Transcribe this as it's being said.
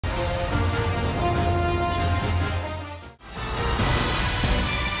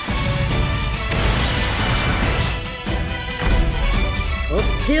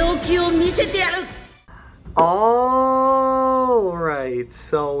Alright,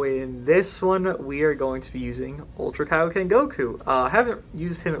 so in this one we are going to be using Ultra KAIOKEN Goku. I haven't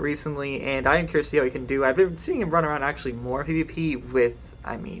used him recently and I am curious to see how he can do. I've been seeing him run around actually more PvP with,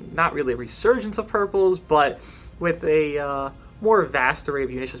 I mean, not really a resurgence of purples, but with a more vast array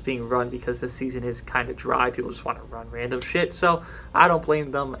of units just being run because this season is kind of dry. People just want to run random shit, so I don't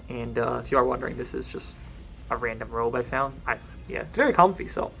blame them. And if you are wondering, this is just a random robe I found. Yeah, it's very comfy,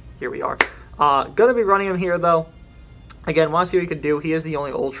 so here we are. Gonna be running him here though. Again, want to see what he can do. He is the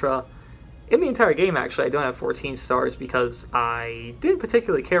only Ultra in the entire game, actually. I don't have 14 stars because I didn't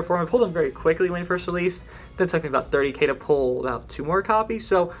particularly care for him. I pulled him very quickly when he first released. Then it took me about 30k to pull about 2 more copies.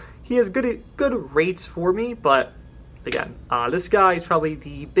 So he has good rates for me. But again, this guy is probably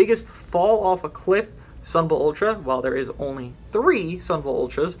the biggest fall off a cliff SUMMONABLE Ultra. While there is only 3 SUMMONABLE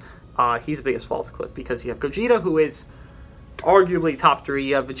Ultras, he's the biggest fall off a cliff because you have Gogeta, who is arguably top 3.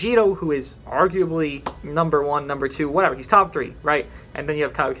 You have Vegito, who is arguably number 1, number 2, whatever. He's top 3, right? And then you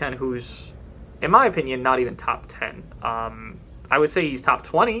have KAIOKEN, who's, in my opinion, not even top 10. I would say he's top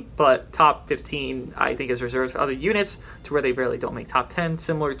 20, but top 15, I think, is reserved for other units to where they barely don't make top 10,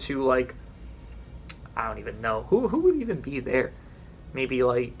 similar to, like, I don't even know. Who would even be there? Maybe,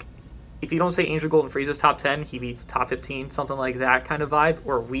 like, if you don't say Angel Gold and Frieza's top 10, he'd be top 15, something like that kind of vibe.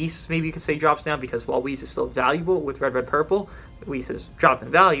 Or Whis, maybe you could say, drops down, because while Whis is still valuable with red, red, purple, Whis has dropped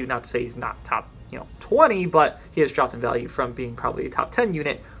in value. Not to say he's not top, 20, but he has dropped in value from being probably a top 10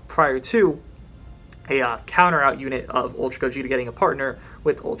 unit prior to a counter out unit of Ultra Gogeta getting a partner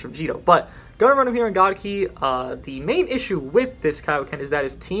with Ultra Vegito. But gonna run him here in God Key. The main issue with this KAIOKEN is that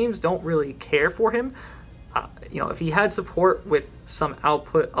his teams don't really care for him. If he had support with some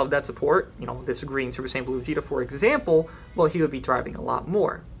output of that support, this green Super Saiyan Blue Vegeta, for example, well, he would be thriving a lot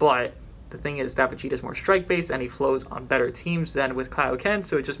more. But the thing is that Vegeta is more strike-based and he flows on better teams than with KAIOKEN,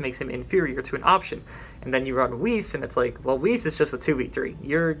 so it just makes him inferior to an option. And then you run Whis, and it's like, well, Whis is just a 2v3.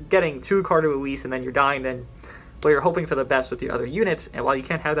 You're getting 2 card to a Whis, and then you're dying, well, you're hoping for the best with your other units, and while you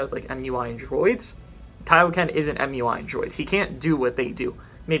can't have that with, like, MUI and droids, KAIOKEN isn't MUI and droids. He can't do what they do.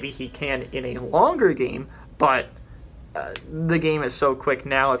 Maybe he can in a longer game, but the game is so quick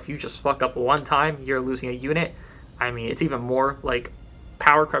now. If you just fuck up one time, you're losing a unit. I mean, it's even more like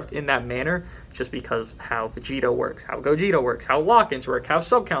power crept in that manner, just because how Vegito works, how Gogeta works, how lock-ins work, how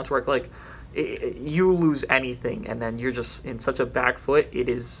sub-counts work. Like, you lose anything, and then you're just in such a back foot. It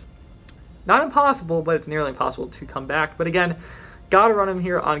is not impossible, but it's nearly impossible to come back. But again, gotta run him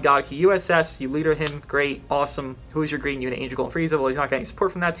here on God Key USS. You leader him, great, awesome. Who is your green unit? Angel Gold and Frieza. Well, he's not getting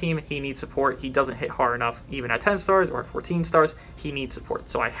support from that team. He needs support. He doesn't hit hard enough, even at 10 stars or 14 stars. He needs support.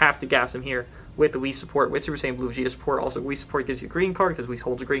 So I have to gas him here with the Whis support, with Super Saiyan Blue Vegeta support. Also, Whis support gives you a green card because Whis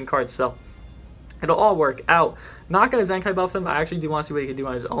holds a green card. So it'll all work out. Not going to Zenkai buff him. I actually do want to see what he can do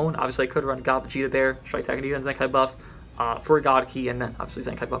on his own. Obviously, I could run God Vegeta there, Strike Attack and Defense Zenkai buff for God Key, and then obviously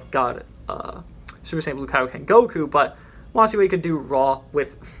Zenkai buff God Super Saiyan Blue KAIOKEN Goku, but want to see what he could do raw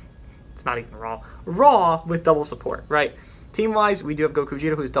with, it's not even raw with double support, right? Team-wise, we do have Goku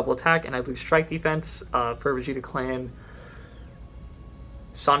Vegeta, who's double attack, and I believe strike defense for Vegeta Clan,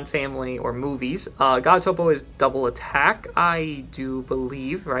 Sun Family, or movies. God Topo is double attack, I do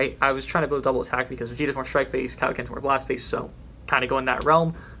believe, right? I was trying to build double attack because Vegeta's more strike-based, KAIOKEN's more blast-based, so kind of go in that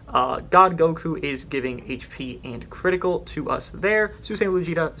realm. God Goku is giving HP and critical to us there. Super Saiyan Blue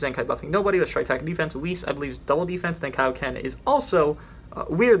Vegeta, Zenkai buffing nobody, but strike attack and defense. Whis, I believe, is double defense. Then KAIOKEN is also,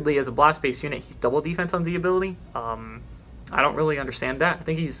 weirdly, as a blast-based unit, he's double defense on Z ability. I don't really understand that. I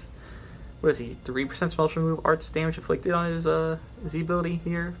think he's, what is he, 3% special move arts damage inflicted on his Z ability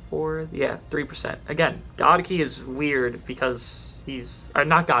here for, yeah, 3%. Again, God Key is weird because he's, or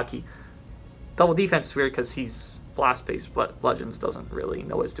not God Key. Double defense is weird because he's blast-based, but Legends doesn't really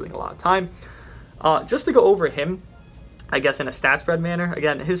know what it's doing a lot of time. Just to go over him, I guess in a stat spread manner,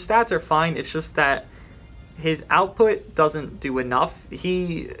 again, his stats are fine, it's just that his output doesn't do enough.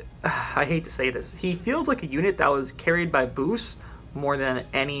 I hate to say this, he feels like a unit that was carried by boosts more than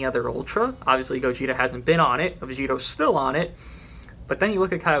any other Ultra. Obviously, Gogeta hasn't been on it, Vegito's still on it, but then you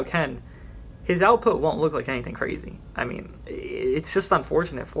look at KAIOKEN, his output won't look like anything crazy. I mean, it's just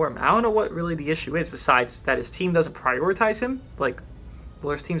unfortunate for him. I don't know what really the issue is besides that his team doesn't prioritize him. Like, well,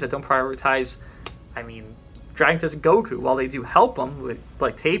 there's teams that don't prioritize, I mean, Dragon Fist Goku, while they do help him with,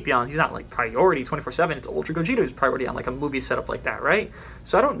 like, Tapion, he's not, like, priority 24/7. It's Ultra Gogeta who's priority on, like, a movie setup like that, right?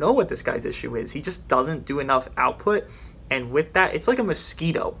 So I don't know what this guy's issue is. He just doesn't do enough output, and with that, it's like a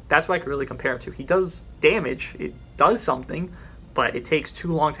mosquito. That's what I could really compare him to. He does damage. It does something, but it takes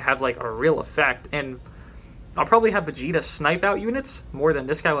too long to have, like, a real effect, and I'll probably have Vegeta snipe out units more than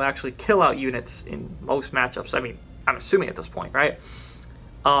this guy will actually kill out units in most matchups. I mean, I'm assuming at this point, right?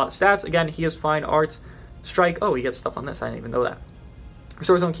 Stats, again, he has fine arts. Strike, oh, he gets stuff on this, I didn't even know that.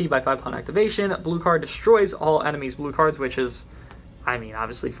 Restores own ki by 5 upon activation. Blue card destroys all enemies' blue cards, which is, I mean,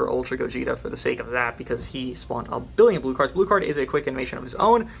 obviously for Ultra Gogeta for the sake of that, because he spawned a billion blue cards. Blue card is a quick animation of his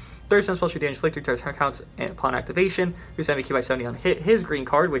own. 30% special damage inflicted to turn counts upon activation. Reduce enemy ki by 70 on hit. His green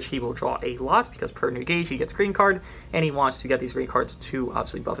card, which he will draw a lot, because per new gauge he gets green card, and he wants to get these green cards to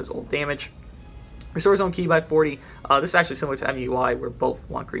obviously buff his old damage. Restore his own ki by 40. This is actually similar to MUI, where both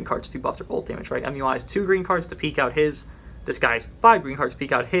want green cards to buff their old damage, right? MUI has 2 green cards to peek out his. This guy's 5 green cards to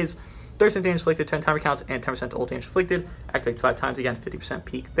peek out his. 30% damage inflicted, 10 timer counts, and 10% old damage inflicted. Activates 5 times, again, 50%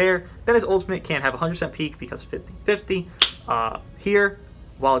 peak there. Then his ultimate can't have 100% peak because 50-50. Here,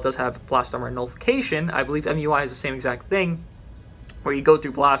 while it does have Blast Armor Nullification, I believe MUI has the same exact thing, where you go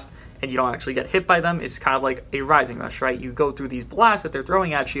through Blast and you don't actually get hit by them. It's kind of like a Rising Rush, right? You go through these blasts that they're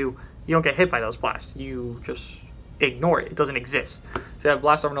throwing at you, you don't get hit by those blasts. You just ignore it. It doesn't exist. So you have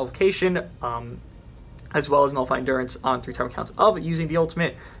Blast Armor Nullification, as well as Nullify Endurance on 3 timer counts of using the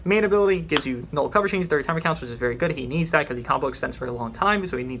ultimate. Main ability gives you Null Cover Change 30 timer counts, which is very good. He needs that because he combo extends for a long time,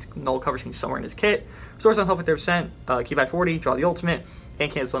 so he needs Null Cover Change somewhere in his kit. Restores on health with 30%, ki by 40, draw the ultimate,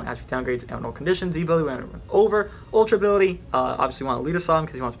 and cancel on attribute downgrades and no conditions. Z ability, we want to run over. Ultra ability, obviously want to leader slot him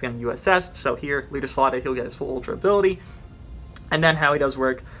because he wants to be on USS, so here, leader slotted, he'll get his full Ultra ability. And then how he does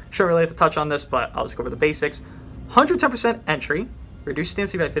work, shouldn't really have to touch on this, but I'll just go over the basics. 110% entry, reduced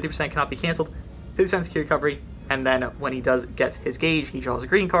stance by 50%, cannot be canceled. 50% security recovery, and then when he does get his gauge, he draws a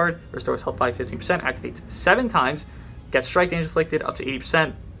green card, restores health by 15%, activates 7 times, gets strike damage inflicted up to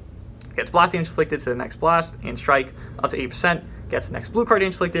 80%, gets blast damage inflicted to the next blast, and strike up to 80%, gets the next blue card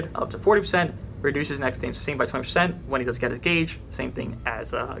damage inflicted up to 40%, reduces next damage sustained by 20% when he does get his gauge, same thing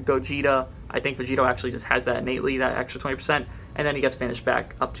as Gogeta. I think Vegito actually just has that innately, that extra 20%, and then he gets vanished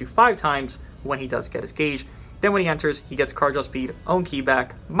back up to 5 times when he does get his gauge. Then when he enters, he gets card draw speed, own ki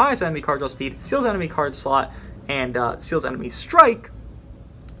back, minus enemy card draw speed, seals enemy card slot, and seals enemy strike,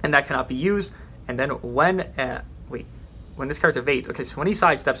 and that cannot be used. And then when this character evades, okay, so when he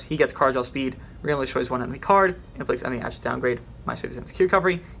sidesteps, he gets card draw speed, randomly destroys 1 enemy card, inflicts enemy attribute downgrade, minus 50% secure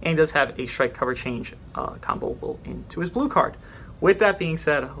recovery, and he does have a strike cover change combo into his blue card. With that being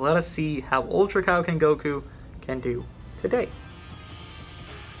said, let us see how Ultra KAIOKEN Goku can do today.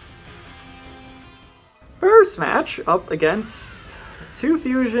 First match up against 2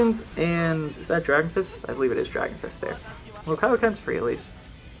 fusions and is that Dragon Fist? I believe it is Dragon Fist there. Well, KAIOKEN's free at least.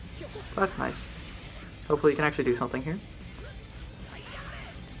 That's nice. Hopefully you can actually do something here.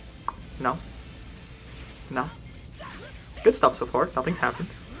 No. No. Good stuff so far. Nothing's happened.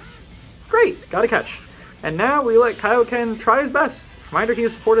 Great! Got a catch. And now we let KAIOKEN try his best. Reminder, he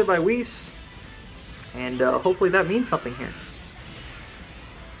is supported by Whis. And hopefully that means something here.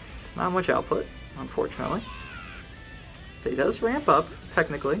 It's not much output, unfortunately. But he does ramp up,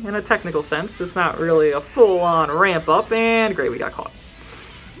 technically. In a technical sense, it's not really a full-on ramp up, and great, we got caught.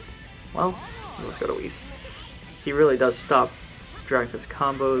 Well, let's go to Whis. He really does stop Dragon Fist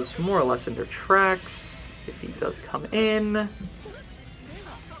combos more or less in their tracks. If he does come in.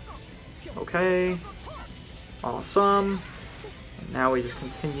 Okay. Awesome. And now we just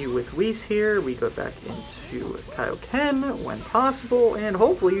continue with Whis here. We go back into KAIOKEN when possible, and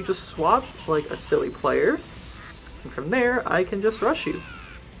hopefully you just swap like a silly player. And from there, I can just rush you.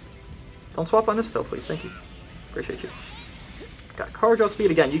 Don't swap on this though, please. Thank you. Appreciate you. Got card draw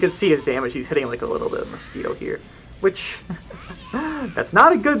speed again. You can see his damage. He's hitting like a little bit of mosquito here, which that's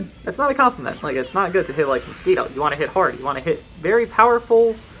not a compliment. Like, it's not good to hit like mosquito. You want to hit hard. You want to hit very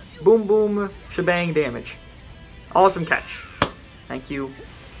powerful, boom boom shebang damage. Awesome catch. Thank you,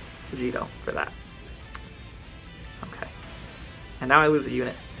 Vegito, for that. Okay. And now I lose a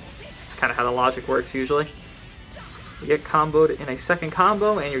unit. That's kind of how the logic works usually. You get comboed in a second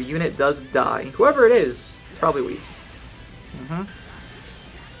combo, and your unit does die. Whoever it is, it's probably Whis.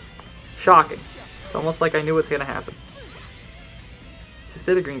 Shocking. It's almost like I knew what's going to happen. Just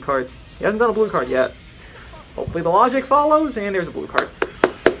did a green card. He hasn't done a blue card yet. Hopefully the logic follows, and there's a blue card.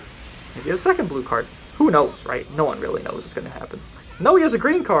 Maybe a second blue card. Who knows, right? No one really knows what's going to happen. No, he has a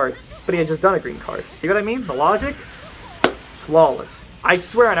green card, but he had just done a green card. See what I mean? The logic? Flawless. I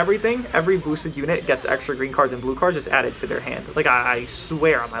swear on everything, every boosted unit gets extra green cards and blue cards just added to their hand. Like, I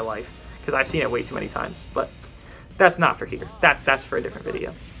swear on my life, because I've seen it way too many times. But that's not for here. That's for a different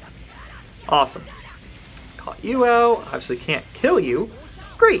video. Awesome. Caught you out. Obviously can't kill you.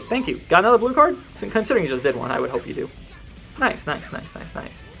 Great, thank you. Got another blue card? Considering you just did one, I would hope you do. Nice, nice, nice, nice,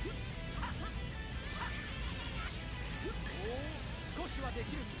 nice.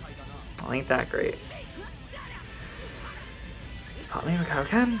 Well, ain't that great. Let's pop me with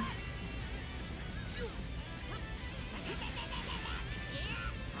KAIOKEN.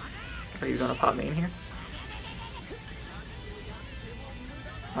 Are you gonna pop main here?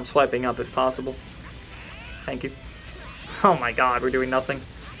 I'm swiping up if possible. Thank you. Oh my god, we're doing nothing.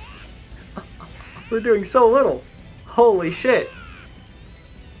 We're doing so little. Holy shit.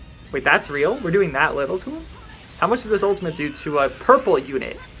 Wait, that's real? We're doing that little to him? How much does this ultimate do to a purple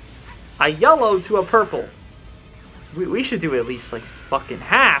unit? A yellow to a purple. We should do at least like fucking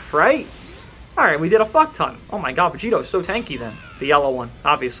half, right? Alright, we did a fuck ton. Oh my god, Vegeto's so tanky then. The yellow one,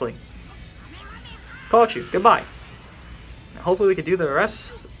 obviously. Caught you. Goodbye. Hopefully we can do the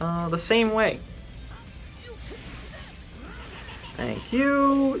rest the same way. Thank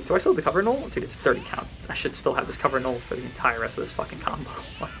you. Do I still have the cover null? Dude, it's 30 count. I should still have this cover null for the entire rest of this fucking combo.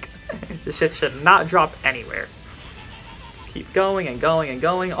 Like, this shit should not drop anywhere. Keep going and going and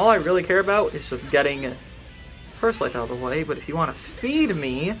going. All I really care about is just getting first life out of the way. But if you want to feed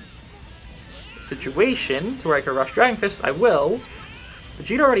me a situation to where I can rush Dragon Fist, I will.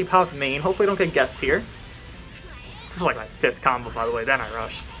 Vegeta already popped main. Hopefully I don't get guessed here. This is like my 5th combo, by the way. Then I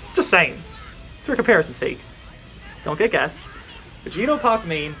rushed. Just saying. For comparison's sake. Don't get guessed. Vegito popped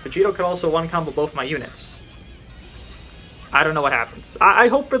main. Vegito could also one combo both my units. I don't know what happens. I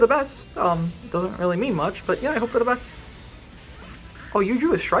hope for the best. Doesn't really mean much, but yeah, I hope for the best. Oh, you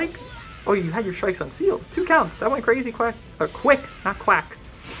drew a strike? Oh, you had your strikes unsealed. 2 counts. That went crazy quick. Quick, not quack.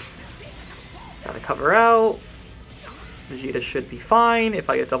 Gotta cover out. Vegeta should be fine. If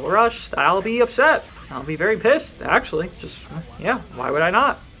I get double rushed, I'll be upset. I'll be very pissed, actually. Just, yeah, why would I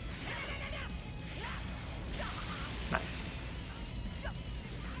not? Nice.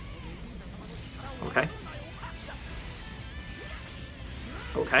 Okay.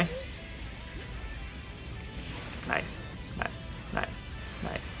 Okay. Nice. Nice. Nice.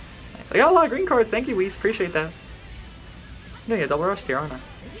 Nice. Nice. I got a lot of green cards. Thank you, Whis. Appreciate that. I'm gonna get double rushed here, aren't I?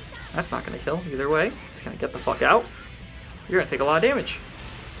 That's not gonna kill either way. Just gonna get the fuck out. You're gonna take a lot of damage.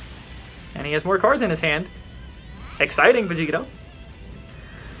 And he has more cards in his hand. Exciting, Vegito.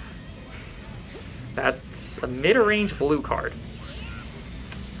 That's a mid-range blue card.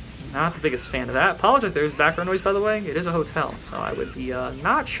 Not the biggest fan of that. Apologize, there's background noise, by the way. It is a hotel, so I would be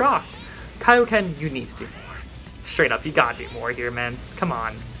not shocked. KAIOKEN, you need to do more. Straight up, you gotta do more here, man. Come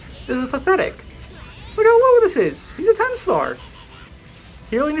on. This is pathetic. Look how low this is. He's a 10-star.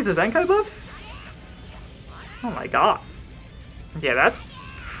 He really needs a Zenkai buff? Oh my god. Yeah, that's...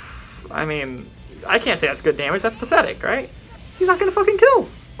 I mean, I can't say that's good damage. That's pathetic, right? He's not gonna fucking kill.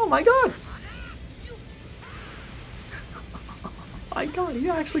 Oh my god. Oh my god, he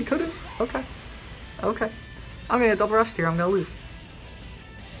actually couldn't. Okay. Okay. I'm gonna double rush here. I'm gonna lose.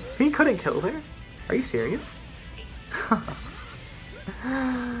 He couldn't kill there? Are you serious?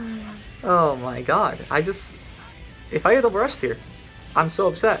 Oh my god. If I get double rushed here, I'm so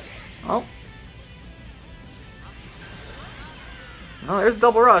upset. Oh. Oh, there's a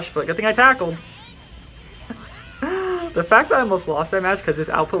double rush, but good thing I tackled. The fact that I almost lost that match because his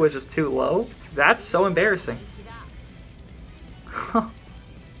output was just too low, that's so embarrassing.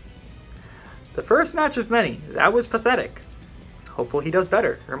 The first match of many, that was pathetic. Hopefully he does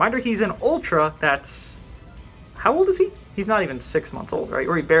better. Reminder, he's an Ultra that's... How old is he? He's not even 6 months old, right?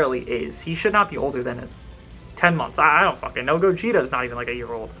 Or he barely is. He should not be older than 10 months. I don't fucking know. Gogeta's not even like a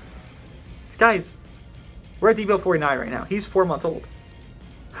year old. These guys... We're at DBL 49 right now. He's 4 months old.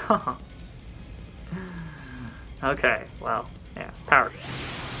 Okay, well, yeah, power.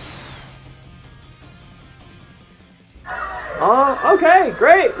 Oh, okay,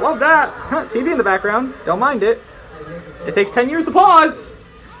 great, love that. TV in the background, don't mind it. It takes 10 years to pause.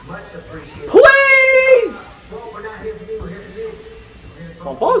 Please! Come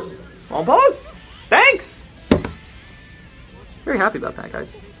on, pause. Come on, pause. Thanks. Very happy about that,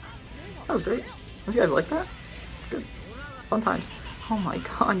 guys. That was great. Don't you guys like that? Good. Fun times. Oh my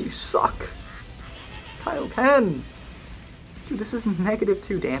god, you suck. KAIOKEN. Dude, this is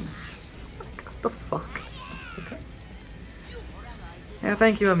 -2 damage. What the fuck? Okay. Yeah,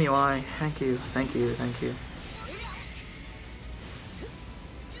 thank you, MUI. Thank you, thank you, thank you.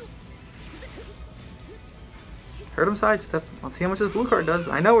 Heard him sidestep. Let's see how much this blue card does.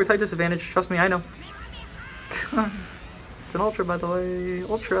 I know we're type disadvantage. Trust me, I know. It's an Ultra, by the way.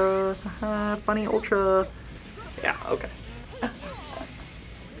 Ultra. Funny Ultra. Yeah, okay.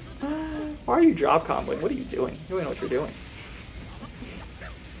 Why are you drop comboing? What are you doing? You don't know what you're doing.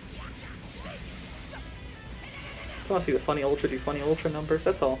 Just want to see the funny Ultra do funny Ultra numbers.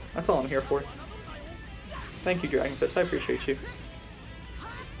 That's all. That's all I'm here for. Thank you, Dragon Fist. I appreciate you.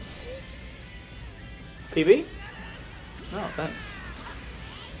 PB? Oh, thanks.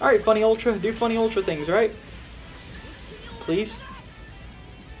 Alright, funny Ultra. Do funny Ultra things, right? Please?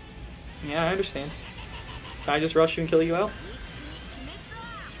 Yeah, I understand. Can I just rush you and kill you out?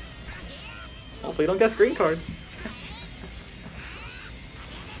 Hopefully you don't guess green card.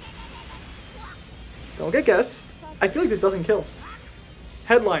 Don't get guessed. I feel like this doesn't kill.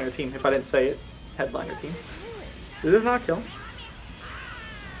 Headliner team, if I didn't say it. Headliner team. This does not kill.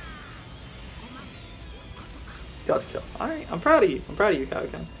 It does kill. Alright, I'm proud of you. I'm proud of you,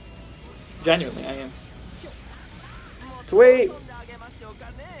 KAIOKEN. Genuinely, I am. So wait.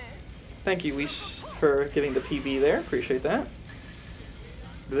 Thank you, Wish, for giving the PB there. Appreciate that.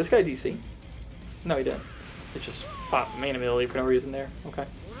 Did this guy DC? No, he didn't. It just popped main ability for no reason there. Okay.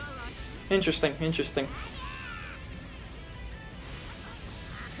 Interesting, interesting.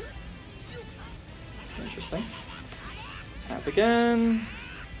 Interesting. Let's tap again.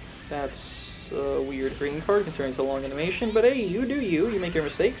 That's a weird green card considering it's a long animation, but hey, you do you. You make your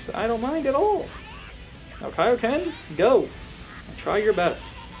mistakes. I don't mind at all. Now, KAIOKEN, go. Try your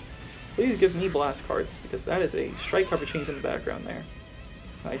best. Please give me blast cards, because that is a strike cover change in the background there.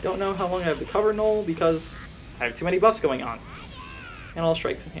 I don't know how long I have the cover null, because I have too many buffs going on. And all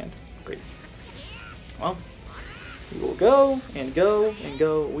strikes in hand. Great. Well, we will go, and go, and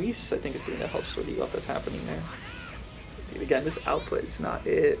go. Whis, I think, is getting that health store debuff that's happening there. Dude, again, this output is not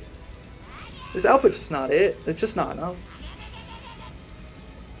it. This output's just not it. It's just not enough.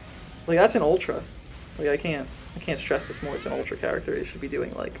 Like, that's an ultra. Like, I can't stress this more. It's an ultra character. It should be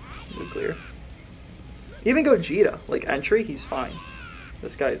doing, like, nuclear. Even Gogeta, like, entry, he's fine.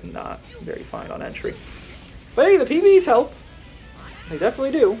 This guy is not very fine on entry. But hey, the PBs help. They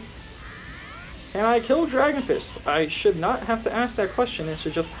definitely do. Can I kill Dragon Fist? I should not have to ask that question. It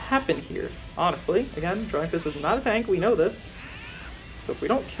should just happen here. Honestly, again, Dragon Fist is not a tank. We know this. So if we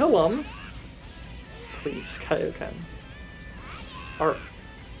don't kill him, please, KAIOKEN. Or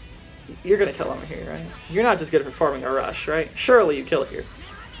you're gonna kill him here, right? You're not just good for farming a rush, right? Surely you kill here.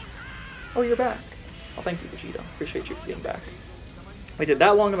 Oh, you're back. Oh, thank you, Vegeta. Appreciate you for getting back. We did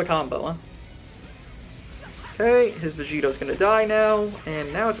that long of a combo, huh? Okay, his Vegeto's gonna die now,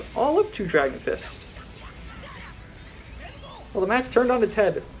 and now it's all up to Dragon Fist. Well, the match turned on its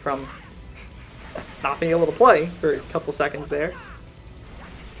head from not being able to play for a couple seconds there.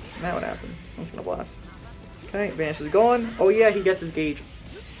 Now what happens? I'm just gonna blast. Okay, Vanish is gone. Oh yeah, he gets his gauge.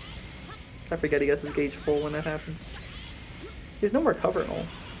 I forget he gets his gauge full when that happens. He has no more cover and all.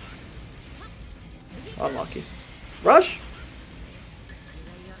 Unlucky. Rush?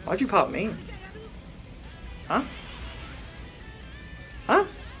 Why'd you pop me? Huh? Huh?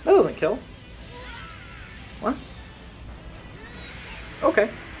 That doesn't kill. What? Okay.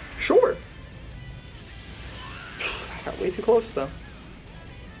 Sure. I got way too close though.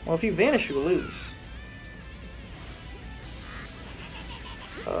 Well, if you vanish, you lose.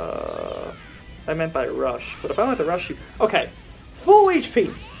 I meant by rush. But if I want to rush you... Okay. Full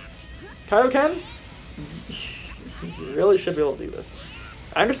HP! KAIOKEN? You really should be able to do this.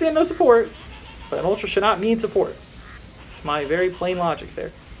 I understand no support, but an ultra should not mean support. It's my very plain logic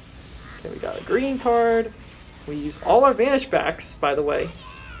there. Okay, we got a green card. We use all our vanish backs, by the way.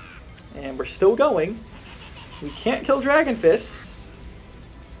 And we're still going. We can't kill Dragon Fist.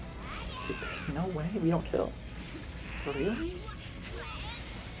 Dude, there's no way we don't kill. Really?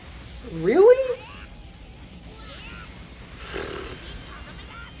 Really?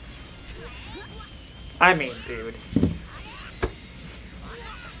 I mean, dude.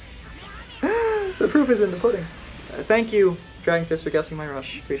 The proof is in the pudding. Thank you, Dragon Fist, for guessing my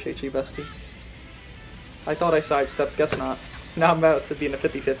rush. Appreciate you, bestie. I thought I sidestepped, guess not. Now I'm about to be in a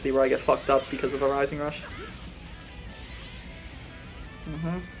 50-50 where I get fucked up because of a rising rush.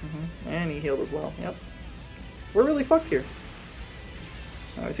 And he healed as well, yep. We're really fucked here.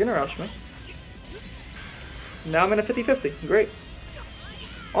 Oh, he's gonna rush me. Now I'm in a 50-50, great.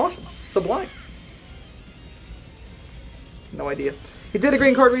 Awesome, sublime. No idea. He did a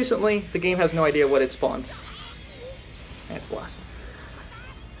green card recently. The game has no idea what it spawns. And it's blast.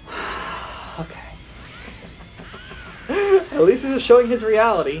 Okay. At least this is showing his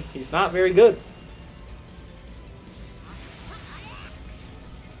reality. He's not very good.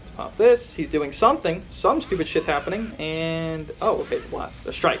 Let's pop this. He's doing something. Some stupid shit's happening. And... oh, okay, it's a blast.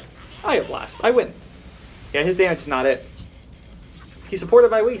 A strike. I have blast. I win. Yeah, his damage is not it. He's supported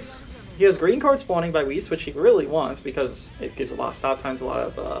by Whis. He has green card spawning by Whis, which he really wants because it gives a lot of stop times, a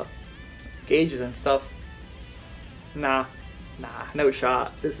lot of gauges and stuff. Nah, no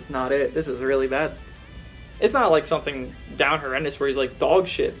shot. This is not it. This is really bad. It's not like something down horrendous where he's like dog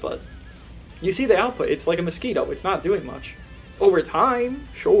shit, but you see the output. It's like a mosquito. It's not doing much. Over time,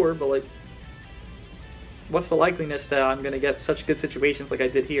 sure, but like, what's the likeliness that I'm going to get such good situations like I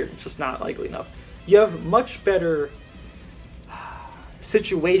did here? It's just not likely enough. You have much better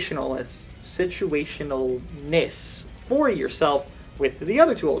situationalness for yourself with the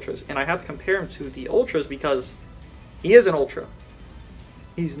other two Ultras. And I have to compare him to the Ultras because he is an Ultra.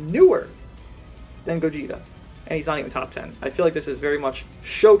 He's newer than Gogeta. And he's not even top 10. I feel like this is very much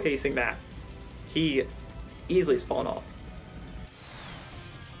showcasing that. He easily has fallen off.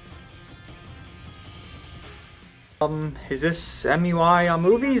 Is this MUI on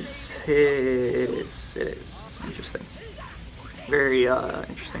movies? It is. It is. Interesting. Very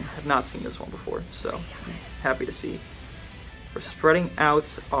interesting. I've not seen this one before, so I'm happy to see. We're spreading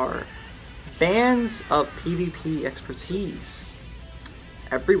out our bands of PvP expertise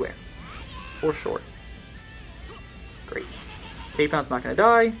everywhere, for sure. Great. K-Pound's not gonna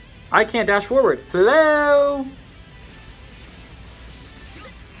die. I can't dash forward. Hello!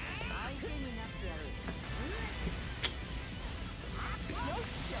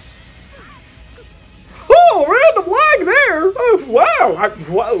 Oh, random lag there! Oh, wow!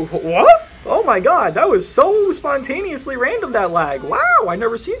 Whoa, what? Oh my god, that was so spontaneously random, that lag. Wow, I've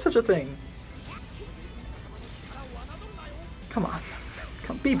never seen such a thing. Come on.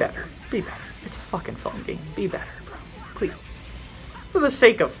 Come, be better. Be better. It's a fucking phone game. Be better, bro. Please. For the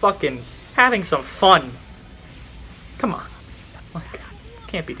sake of fucking having some fun. Come on. Like,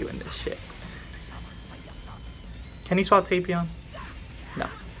 can't be doing this shit. Can he swap Tapion? No.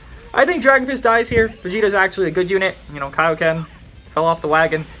 I think Dragon Fist dies here. Vegeta's actually a good unit. You know, Kaioken fell off the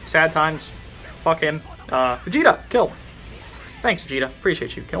wagon. Sad times. Fuck him. Vegeta, kill. Thanks, Vegeta.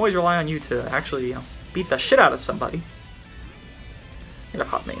 Appreciate you. Can always rely on you to actually, you know, beat the shit out of somebody. Get a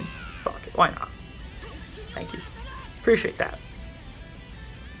hot main. Fuck it. Why not? Thank you. Appreciate that.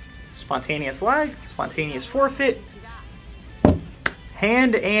 Spontaneous lag. Spontaneous forfeit.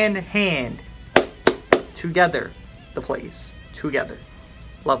 Hand and hand. Together. The plays. Together.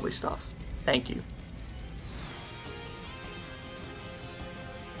 Lovely stuff. Thank you.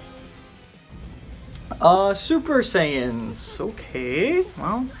 Super Saiyans. Okay.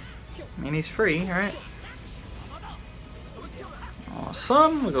 Well, I mean, he's free, right?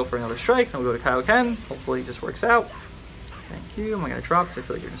 Awesome. We'll go for another strike. Then we'll go to Kaioken. Hopefully it just works out. Thank you. Am I going to drop? Because I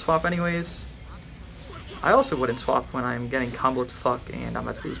feel like you're going to swap anyways. I also wouldn't swap when I'm getting combo to fuck and I'm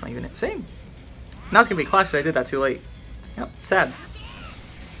about to lose my unit. Same. Now it's going to be a clash that I did that too late. Yep. Sad.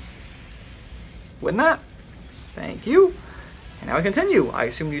 Win that. Thank you. And now we continue. I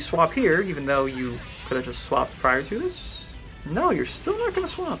assume you swap here, even though you could have just swapped prior to this. No, you're still not going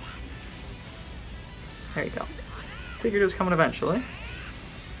to swap. There you go. Figured it was coming eventually.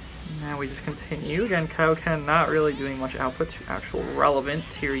 Now we just continue. Again, Kaioken not really doing much output to actual relevant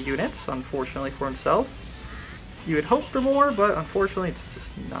tier units, unfortunately for himself. You would hope for more, but unfortunately it's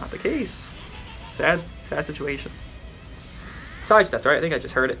just not the case. Sad situation. Sidestepped, right? I think I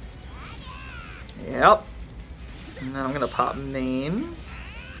just heard it. Yep. And then I'm gonna pop main.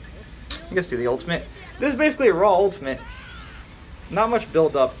 I guess do the ultimate. This is basically a raw ultimate. Not much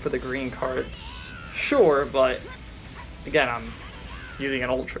build up for the green cards. Sure, but again, I'm using an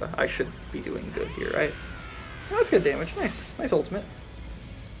ultra. I should be doing good here, right? Oh, that's good damage. Nice. Nice ultimate.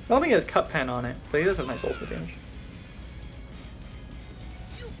 I don't think he has cut pen on it, but he does have nice ultimate damage.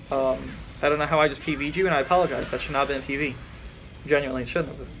 I don't know how I just PV'd you, and I apologize. That should not have been PV. Genuinely, it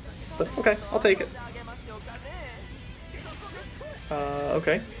shouldn't have. But okay, I'll take it.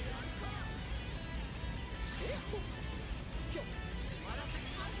 Okay.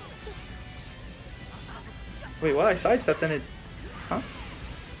 Wait, what? I sidestepped and it... Huh?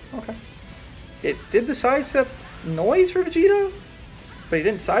 Okay. It did the sidestep noise for Vegeta? But he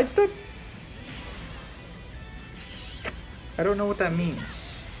didn't sidestep? I don't know what that means.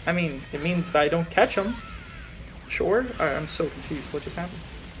 I mean, it means that I don't catch him. Sure? I'm so confused. What just happened?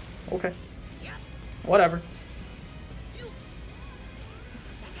 Okay. Whatever.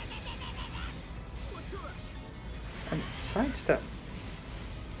 And sidestep.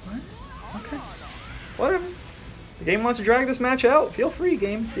 What? Okay. Whatever. The game wants to drag this match out. Feel free,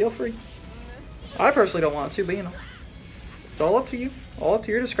 game. Feel free. I personally don't want to, but you know. It's all up to you. All up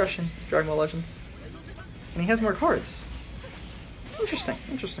to your discretion, Dragon Ball Legends. And he has more cards. Interesting.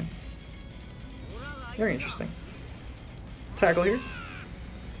 Interesting. Very interesting. Tackle here.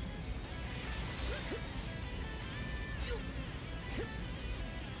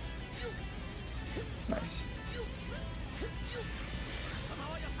 Nice.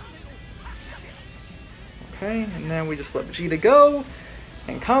 Okay, and then we just let Vegeta go.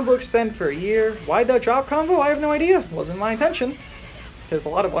 And combo extend for a year. Why'd that drop combo? I have no idea. Wasn't my intention. There's a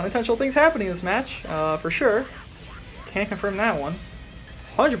lot of unintentional things happening in this match, for sure. Can't confirm that one.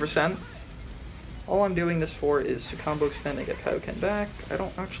 100%. All I'm doing this for is to combo extend and get Kaioken back. I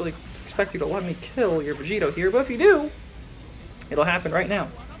don't actually expect you to let me kill your Vegito here, but if you do, it'll happen right now.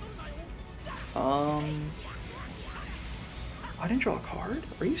 I didn't draw a card?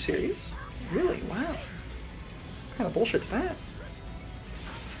 Are you serious? Really? Wow. What kind of bullshit's that?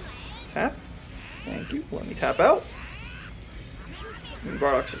 Tap. Thank you. Let me tap out.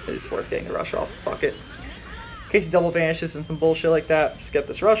 Bardock, it's worth getting the rush off. Fuck it. In case he double vanishes and some bullshit like that, just get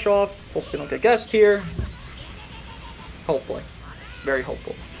this rush off. Hopefully don't get guessed here. Hopefully. Very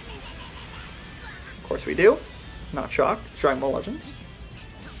hopeful. Of course we do. Not shocked. It's Dragon Ball Legends.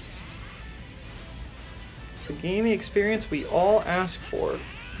 It's the gaming experience we all ask for,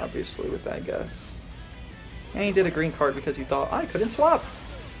 obviously, with that guess. And he did a green card because he thought, I couldn't swap.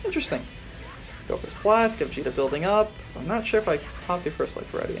 Interesting. Let's go for this blast, get Vegeta building up. I'm not sure if I popped your first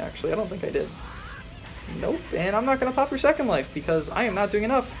life already, actually. I don't think I did. Nope, and I'm not going to pop your second life because I am not doing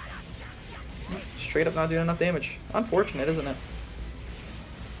enough. Straight up not doing enough damage. Unfortunate, isn't it?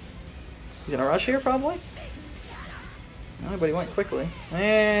 He's gonna rush here, probably? No, but he went quickly.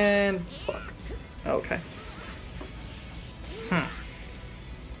 And... fuck. Okay.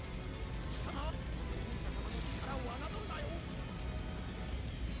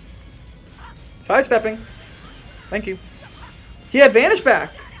 Sidestepping. Thank you. He had Vanish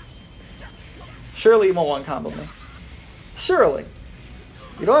back! Surely you won't one combo me. Surely.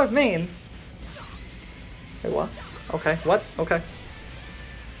 You don't have main. Wait, what? Okay, what? Okay.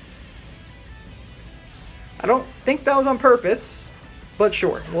 I don't think that was on purpose, but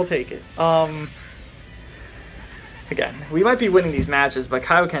sure, we'll take it. Again, we might be winning these matches, but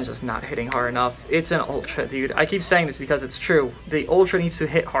KAIOKEN's just not hitting hard enough. It's an Ultra, dude. I keep saying this because it's true. The Ultra needs to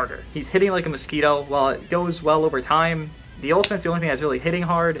hit harder. He's hitting like a mosquito. While it goes well over time, the Ultimate's the only thing that's really hitting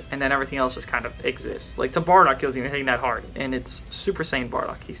hard, and then everything else just kind of exists. Like, to Bardock, he wasn't even hitting that hard, and it's Super Saiyan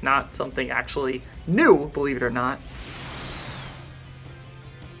Bardock. He's not something actually new, believe it or not.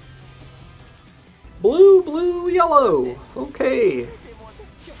 Blue, blue, yellow. Okay.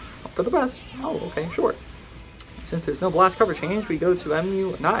 Hope for the best. Oh, okay, sure. Since there's no blast cover change, we go to not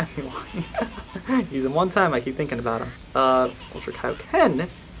MU. Use him one time, I keep thinking about him. Ultra KAIOKEN.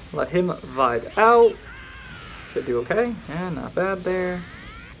 Let him vibe out. Should do okay. Yeah, not bad there.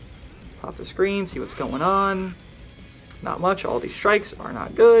 Pop the screen, see what's going on. Not much. All these strikes are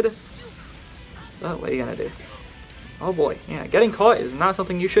not good. But what are you gonna do? Oh boy. Yeah, getting caught is not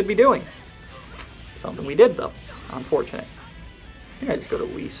something you should be doing. Something we did, though. Unfortunate. I think I just go to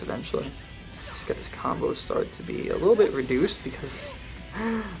Whis eventually. Just get this combo start to be a little bit reduced because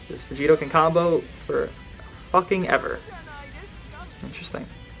this Vegito can combo for fucking ever. Interesting.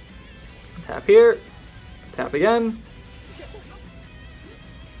 Tap here. Tap again.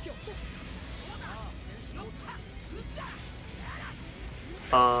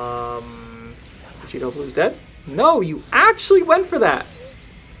 Vegito Blue's dead? No, you actually went for that!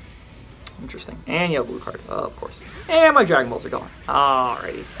 Interesting. And you have a blue card, of course. And my Dragon Balls are gone.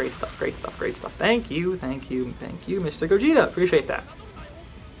 Alrighty. Great stuff, great stuff, great stuff. Thank you, thank you, thank you, Mr. Gogeta. Appreciate that.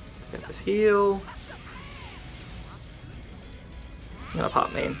 Let's get this heal. I'm gonna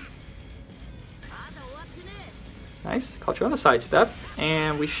pop main. Nice. Caught you on the sidestep.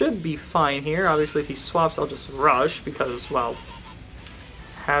 And we should be fine here. Obviously, if he swaps, I'll just rush because, well,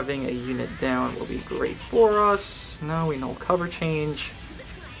 having a unit down will be great for us. No, we know cover change.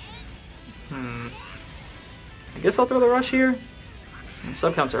 I guess I'll throw the rush here. And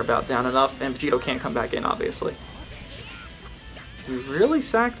sub-counts are about down enough, and Vegito can't come back in, obviously. We really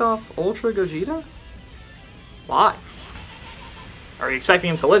sacked off Ultra Gogeta? Why? Are you expecting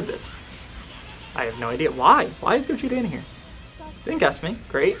him to live this? I have no idea. Why? Why is Gogeta in here? Didn't guess me.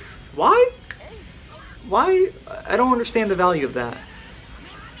 Great. Why? Why? I don't understand the value of that.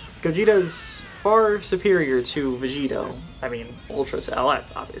 Gogeta's far superior to Vegito. I mean, Ultra to LF,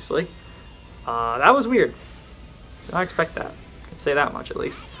 obviously. That was weird. Did not expect that. I can say that much, at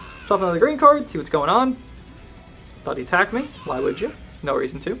least. Flip another green card, see what's going on. Thought he'd attack me. Why would you? No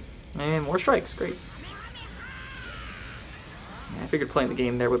reason to. And more strikes. Great. I figured playing the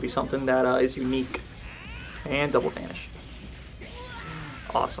game there would be something that is unique. And double vanish.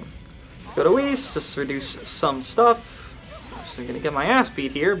 Awesome. Let's go to Whis, just reduce some stuff. I'm just going to get my ass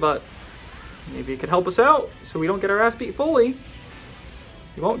beat here, but maybe it could help us out so we don't get our ass beat fully.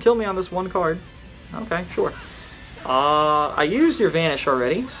 You won't kill me on this one card. Okay, sure. I used your vanish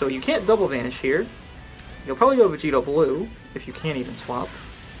already, so you can't double vanish here. You'll probably go Vegito Blue, if you can't even swap.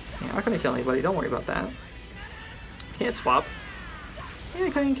 You're not going to kill anybody, don't worry about that. Can't swap. Yeah, I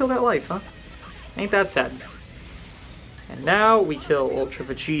can't kill that life, huh? Ain't that sad. And now we kill Ultra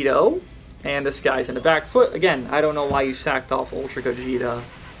Vegito, and this guy's in the back foot. Again, I don't know why you sacked off Ultra Gogeta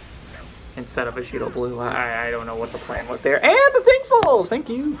instead of Vegito Blue. I don't know what the plan was there. And the thing falls! Thank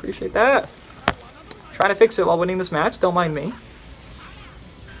you, appreciate that. Trying to fix it while winning this match, don't mind me.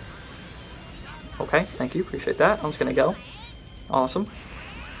 Okay, thank you, appreciate that. I'm just gonna go. Awesome.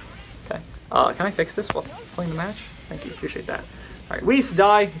 Okay. Can I fix this while playing the match? Thank you. Appreciate that. Alright, Whis,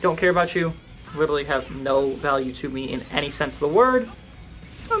 die. Don't care about you. Literally have no value to me in any sense of the word.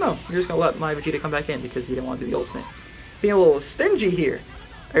 Oh no, you're just going to let my Vegeta come back in because you didn't want to do the ultimate. Being a little stingy here.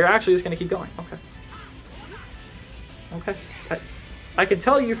 Or you're actually just going to keep going. Okay. Okay. I can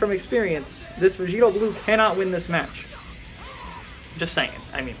tell you from experience, this Vegito Blue cannot win this match. Just saying.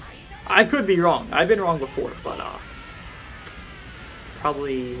 I mean, I could be wrong. I've been wrong before, but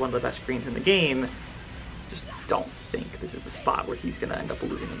probably one of the best greens in the game. Just don't think this is a spot where he's going to end up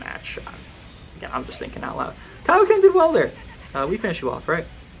losing the match. Again, I'm just thinking out loud. KAIOKEN did well there. We finished you off, right?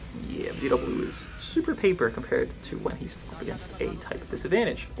 Yeah, Vegito Blue is super paper compared to when he's up against a type of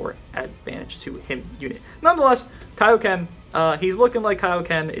disadvantage or advantage to him unit. Nonetheless, KAIOKEN, he's looking like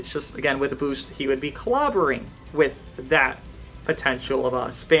KAIOKEN. It's just, again, with a boost, he would be clobbering with that potential of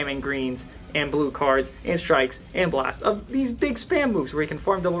spamming greens and blue cards and strikes and blasts of these big spam moves where he can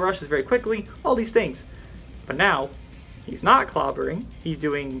farm double rushes very quickly, all these things. But now, he's not clobbering. He's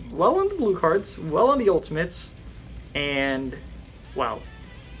doing well on the blue cards, well on the ultimates, and, well,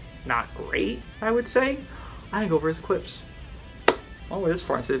 not great, I would say. I think over his equips. Well, we're this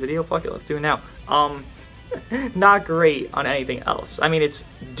far into the video. Fuck it, let's do it now. Not great on anything else. I mean, it's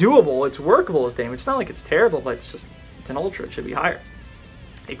doable, it's workable as damage. It's not like it's terrible, but it's an ultra. It should be higher.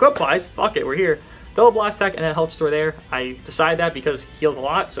 Equip-wise, fuck it, we're here. Double blast attack and then health store there. I decided that because he heals a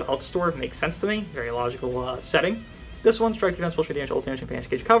lot, so health store makes sense to me. Very logical setting. This one, strike defense, push damage, ult damage, and advanced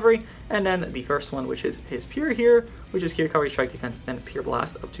gauge recovery. And then the first one, which is his pure here, which is key recovery, strike defense, and pure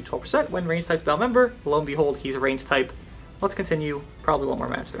blast up to 12% when range type's battle member. Lo and behold, he's a range type. Let's continue. Probably one more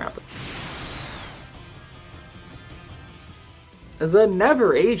match to wrap it. The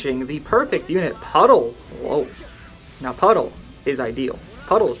never aging, the perfect unit, Puddle. Whoa. Now Puddle is ideal.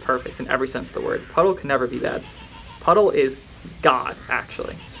 Puddle is perfect in every sense of the word. Puddle can never be bad. Puddle is God,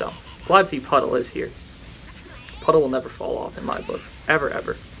 actually. So, glad to see Puddle is here. Puddle will never fall off in my book. Ever,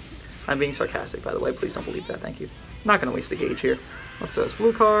 ever. I'm being sarcastic, by the way. Please don't believe that. Thank you. Not going to waste the gauge here. Let's throw this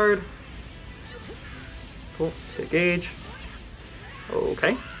blue card. Cool. Let's get a gauge.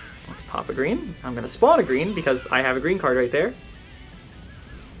 Okay. Let's pop a green. I'm going to spawn a green because I have a green card right there.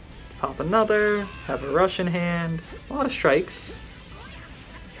 Pop another. Have a rush in hand. A lot of strikes.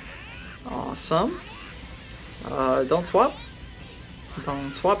 Awesome. Don't swap.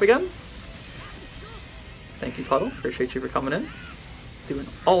 Don't swap again. Thank you, Puddle. Appreciate you for coming in. Doing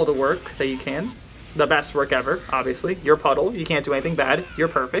all the work that you can. The best work ever, obviously. You're Puddle. You can't do anything bad. You're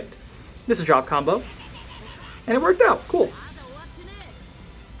perfect. This is a drop combo. And it worked out. Cool.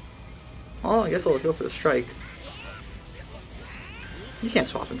 Oh, I guess I'll just go for the strike. You can't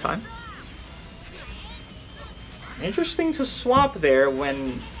swap in time. Interesting to swap there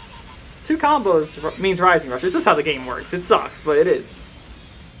when two combos means Rising Rush. It's just how the game works. It sucks, but it is.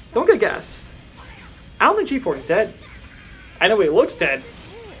 Don't get guessed. I don't think G4 is dead. I know he looks dead.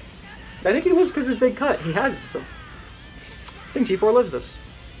 I think he lives because his big cut. He has it still. I think G4 lives this.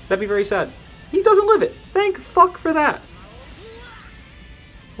 That'd be very sad. He doesn't live it. Thank fuck for that.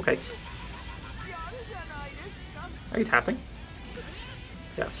 Okay. Are you tapping?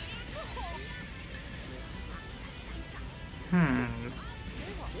 Yes.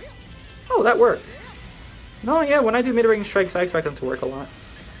 Oh, that worked. No, yeah, when I do mid-range strikes, I expect them to work a lot.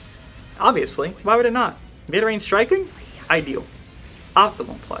 Obviously. Why would it not? Mid-range striking? Ideal.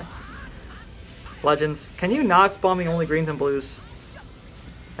 Optimal play. Legends, can you not spawn me only greens and blues?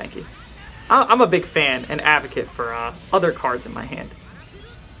 Thank you. I'm a big fan and advocate for other cards in my hand.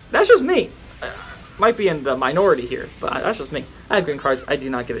 That's just me. Might be in the minority here, but that's just me. I have green cards. I do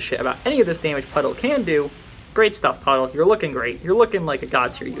not give a shit about any of this damage Puddle can do. Great stuff, Puddle. You're looking great. You're looking like a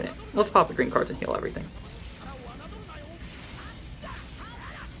god tier unit. Let's pop the green cards and heal everything.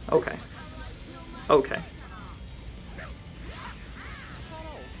 Okay. Okay.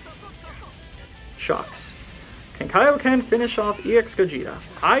 Shucks. Can KAIOKEN finish off EX Gogeta?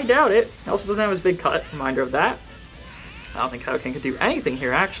 I doubt it. He also doesn't have his big cut. Reminder of that. I don't think KAIOKEN could do anything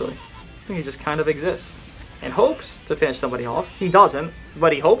here, actually. I think he just kind of exists. And hopes to finish somebody off. He doesn't,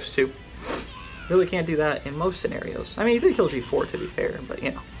 but he hopes to. Really can't do that in most scenarios. I mean, he did kill G4, to be fair, but,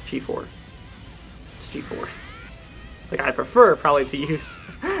 you know, G4. It's G4. Like, I prefer probably to use...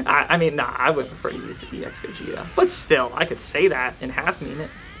 I mean, nah, I would prefer to use the EX Gogeta. But still, I could say that and half mean it.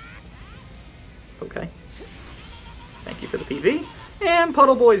 Okay. Thank you for the PV. And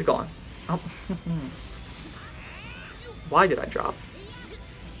Puddle Boy's gone. Oh. Why did I drop?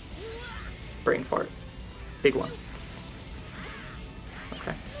 Brain fart. Big one.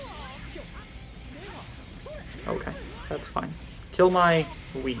 Okay. Okay, that's fine. Kill my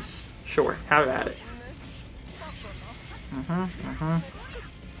Whis. Sure, have at it.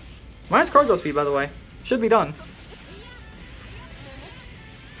 Minus cardio speed, by the way. Should be done.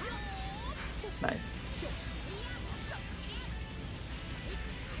 Nice.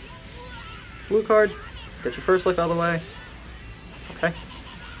 Blue card. Get your first life out of the way. Okay.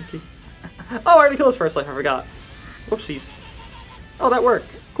 Thank you. Oh, I already killed his first life. I forgot. Whoopsies. Oh, that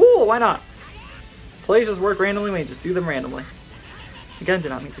worked. Cool. Why not? Plays just work randomly when you just do them randomly. Again, did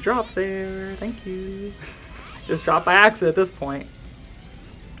not mean to drop there. Thank you. Just drop by accident at this point.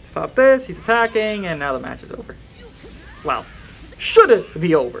 Let's pop this. He's attacking, and now the match is over. Wow. Should it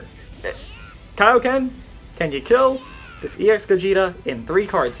be over? KAIOKEN, can you kill this EX Gogeta in 3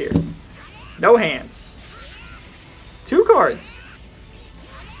 cards here? No hands. 2 cards.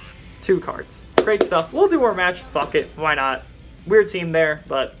 2 cards. Great stuff. We'll do more match. Fuck it. Why not? Weird team there,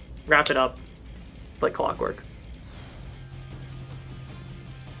 but wrap it up like clockwork.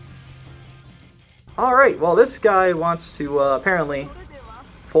 Alright, well this guy wants to apparently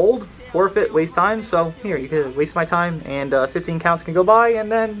fold, forfeit, waste time. So here, you can waste my time and 15 counts can go by and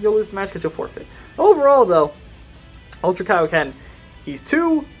then you'll lose the match because you'll forfeit. Overall though, Ultra KAIOKEN, he's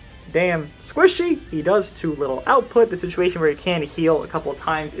too damn squishy. He does too little output. The situation where he can heal a couple of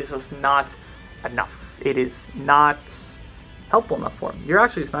times is just not enough. It is not helpful enough for him. You're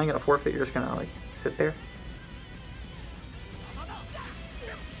actually just not going to forfeit. You're just going to like sit there.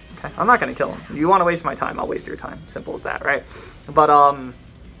 Okay, I'm not going to kill him. If you want to waste my time, I'll waste your time. Simple as that, right? But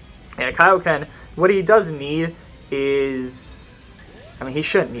yeah, KAIOKEN, what he does need is, I mean, he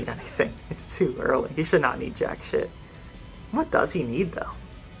shouldn't need anything. It's too early. He should not need jack shit. What does he need though?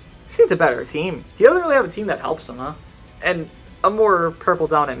 He just needs a better team. He doesn't really have a team that helps him, huh? And a more purple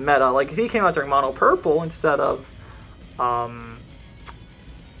dominant meta. Like if he came out during mono purple instead of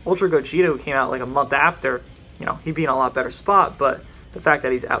Ultra Gogeta, who came out like a month after, you know, he'd be in a lot better spot. But the fact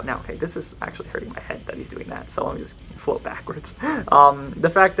that he's out now, okay, this is actually hurting my head that he's doing that. So let me just float backwards.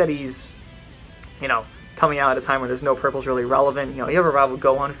 The fact that he's, you know, coming out at a time where there's no purples really relevant. You know, you have a rival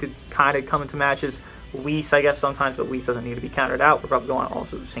Gohan who could kind of come into matches. Whis, I guess, sometimes, but Whis doesn't need to be countered out. Rival Gohan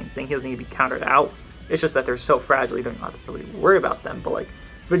also the same thing. He doesn't need to be countered out. It's just that they're so fragile, you don't have to really worry about them. But like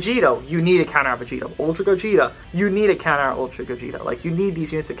Vegito, you need to counter out Vegito. Ultra Gogeta, you need to counter out Ultra Gogeta. Like you need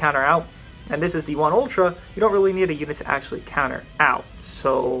these units to counter out. And this is the one Ultra, you don't really need a unit to actually counter out.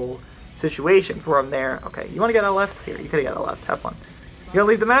 So, situation for him there. Okay, you want to get LF? Here, you could have got LF. Have fun. You're going to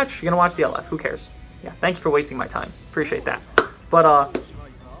leave the match? You're going to watch the LF. Who cares? Yeah, thank you for wasting my time. Appreciate that. But,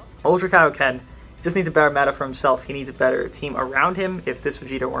 Ultra KAIOKEN just needs a better meta for himself. He needs a better team around him. If this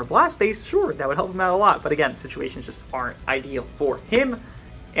Vegeta were blast-based, sure, that would help him out a lot. But again, situations just aren't ideal for him.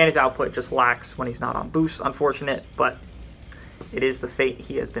 And his output just lacks when he's not on boost. Unfortunate, but it is the fate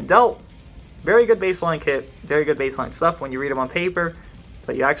he has been dealt. Very good baseline kit, very good baseline stuff when you read them on paper,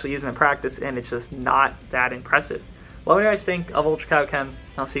 but you actually use them in practice, and it's just not that impressive. What do you guys think of Ultra KAIOKEN?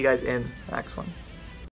 I'll see you guys in the next one.